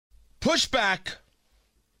Pushback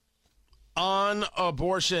on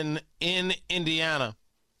abortion in Indiana.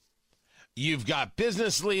 You've got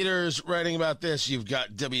business leaders writing about this. You've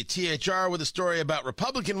got WTHR with a story about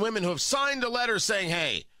Republican women who have signed a letter saying,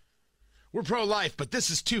 hey, we're pro-life, but this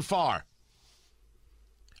is too far.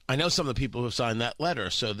 I know some of the people who have signed that letter,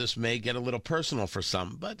 so this may get a little personal for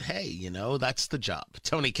some, but hey, you know, that's the job.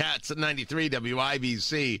 Tony Katz at 93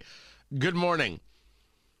 WIBC. Good morning.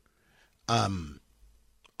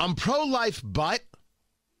 I'm pro-life, but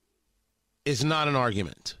is not an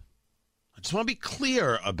argument. I just want to be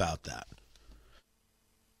clear about that.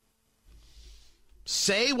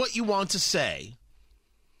 Say what you want to say,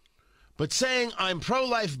 but saying I'm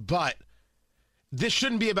pro-life, but this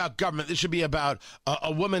shouldn't be about government. This should be about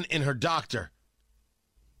a woman and her doctor.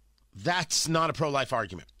 That's not a pro-life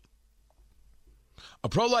argument. A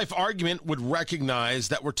pro-life argument would recognize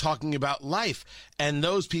that we're talking about life, and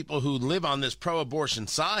those people who live on this pro-abortion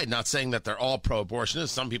side, not saying that they're all pro-abortionists,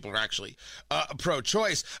 some people are actually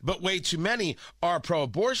pro-choice, but way too many are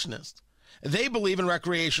pro-abortionists. They believe in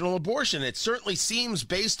recreational abortion. It certainly seems,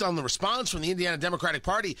 based on the response from the Indiana Democratic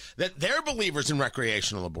Party, that they're believers in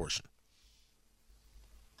recreational abortion.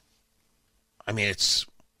 I mean, it's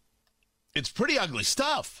pretty ugly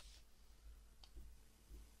stuff.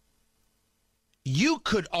 You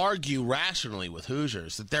could argue rationally with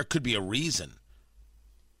Hoosiers that there could be a reason.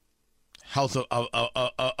 Health of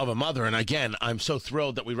a mother. And again, I'm so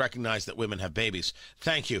thrilled that we recognize that women have babies.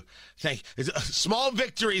 Thank you. Small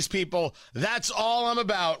victories, people. That's all I'm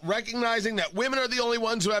about. Recognizing that women are the only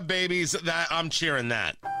ones who have babies. That I'm cheering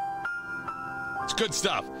that. It's good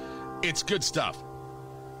stuff. It's good stuff.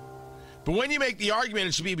 But when you make the argument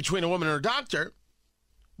it should be between a woman and her doctor,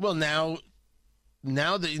 well, now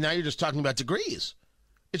you're just talking about degrees.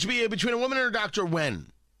 It should be between a woman and her doctor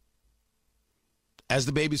when? As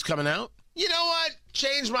the baby's coming out? You know what?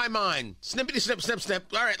 Changed my mind. Snippity snip, snip, snip.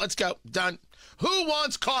 All right, let's go. Done. Who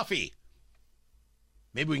wants coffee?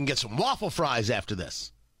 Maybe we can get some waffle fries after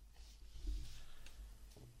this.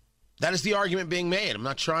 That is the argument being made. I'm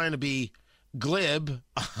not trying to be glib.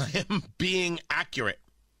 I am being accurate.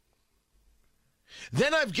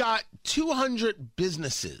 Then I've got 200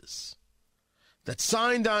 businesses that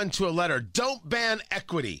signed on to a letter. Don't ban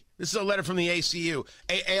equity. This is a letter from the ACLU.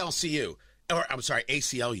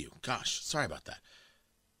 Gosh, sorry about that.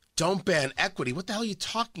 Don't ban equity. What the hell are you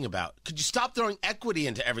talking about? Could you stop throwing equity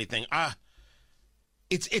into everything?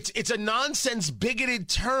 It's a nonsense, bigoted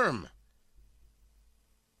term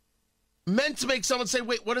meant to make someone say,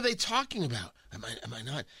 wait, what are they talking about? Am I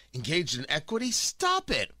not engaged in equity?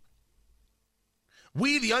 Stop it.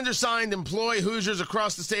 We, the undersigned, employ Hoosiers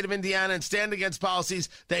across the state of Indiana and stand against policies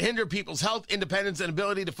that hinder people's health, independence, and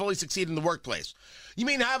ability to fully succeed in the workplace. You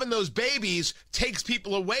mean having those babies takes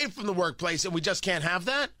people away from the workplace and we just can't have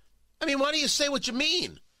that? I mean, why don't you say what you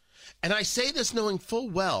mean? And I say this knowing full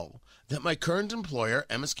well that my current employer,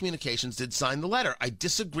 MS Communications, did sign the letter. I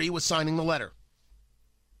disagree with signing the letter.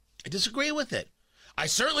 I disagree with it. I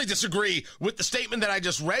certainly disagree with the statement that I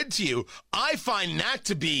just read to you. I find that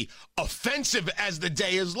to be offensive as the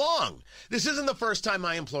day is long. This isn't the first time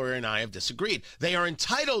my employer and I have disagreed. They are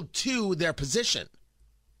entitled to their position.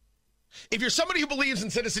 If you're somebody who believes in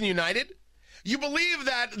Citizen United, you believe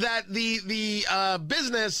that the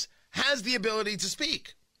business has the ability to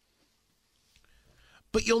speak.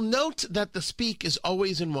 But you'll note that the speak is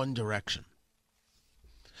always in one direction.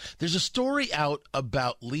 There's a story out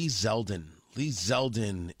about Lee Zeldin. Lee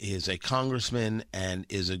Zeldin is a congressman and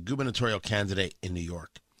is a gubernatorial candidate in New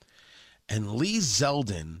York. And Lee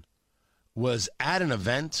Zeldin was at an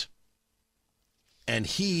event, and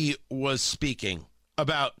he was speaking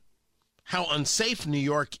about how unsafe New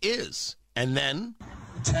York is. And then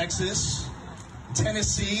Texas,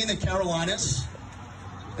 Tennessee, and the Carolinas,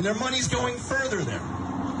 and their money's going further there.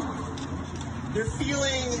 They're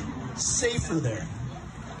feeling safer there.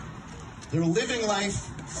 They're living life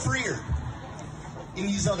freer in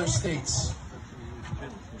these other states.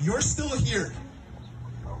 You're still here.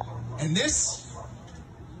 And this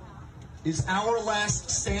is our last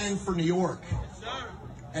stand for New York.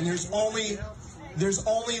 And there's only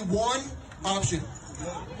one option.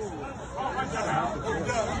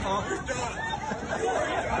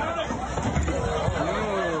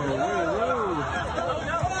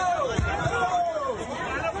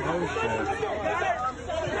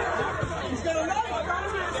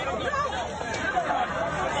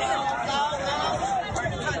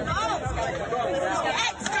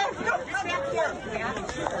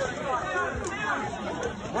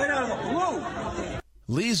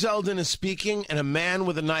 Lee Zeldin is speaking, and a man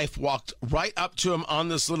with a knife walked right up to him on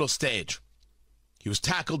this little stage. He was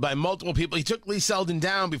tackled by multiple people. He took Lee Zeldin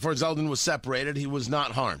down before Zeldin was separated. He was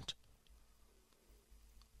not harmed.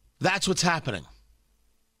 That's what's happening.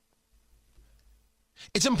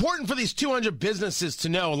 It's important for these 200 businesses to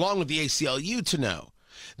know, along with the ACLU to know,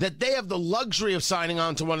 that they have the luxury of signing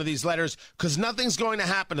on to one of these letters because nothing's going to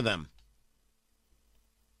happen to them.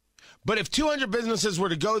 But if 200 businesses were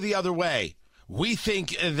to go the other way, we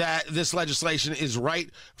think that this legislation is right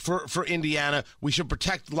for Indiana. We should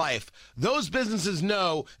protect life. Those businesses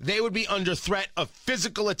know they would be under threat of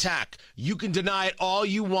physical attack. You can deny it all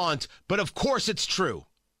you want, but of course it's true.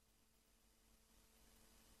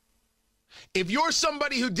 If you're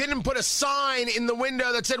somebody who didn't put a sign in the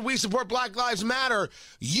window that said, "We support Black Lives Matter,"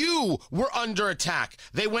 you were under attack.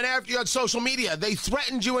 They went after you on social media. They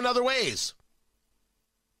threatened you in other ways.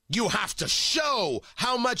 You have to show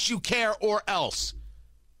how much you care or else.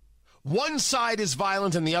 One side is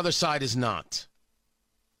violent and the other side is not.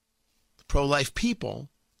 The pro-life people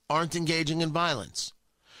aren't engaging in violence.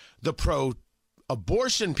 The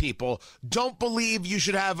pro-abortion people don't believe you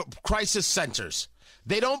should have crisis centers.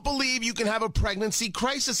 They don't believe you can have a pregnancy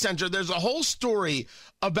crisis center. There's a whole story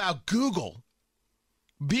about Google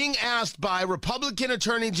being asked by Republican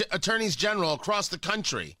attorneys general across the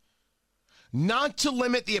country not to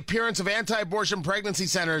limit the appearance of anti-abortion pregnancy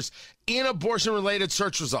centers in abortion-related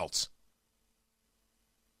search results,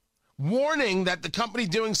 warning that the company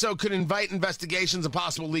doing so could invite investigations and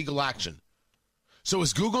possible legal action. So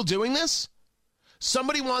is Google doing this?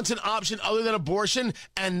 Somebody wants an option other than abortion,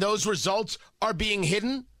 and those results are being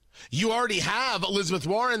hidden? You already have Elizabeth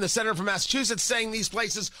Warren, the senator from Massachusetts, saying these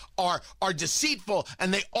places are deceitful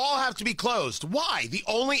and they all have to be closed. Why? The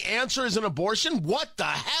only answer is an abortion? What the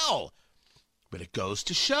hell? But it goes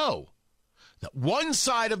to show that one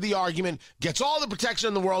side of the argument gets all the protection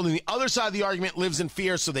in the world and the other side of the argument lives in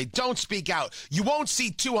fear, so they don't speak out. You won't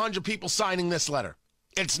see 200 people signing this letter.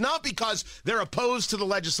 It's not because they're opposed to the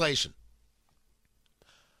legislation.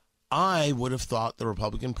 I would have thought the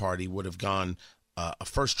Republican Party would have gone a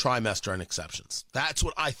first trimester and exceptions. That's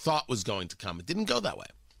what I thought was going to come. It didn't go that way.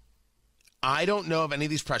 I don't know if any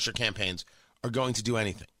of these pressure campaigns are going to do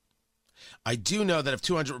anything. I do know that if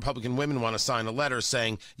 200 Republican women want to sign a letter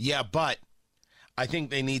saying, yeah, but I think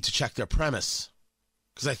they need to check their premise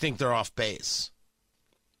because I think they're off base.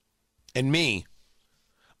 And me,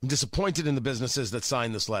 I'm disappointed in the businesses that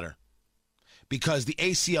signed this letter because the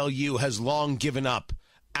ACLU has long given up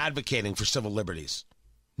advocating for civil liberties.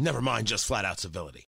 Never mind just flat out civility.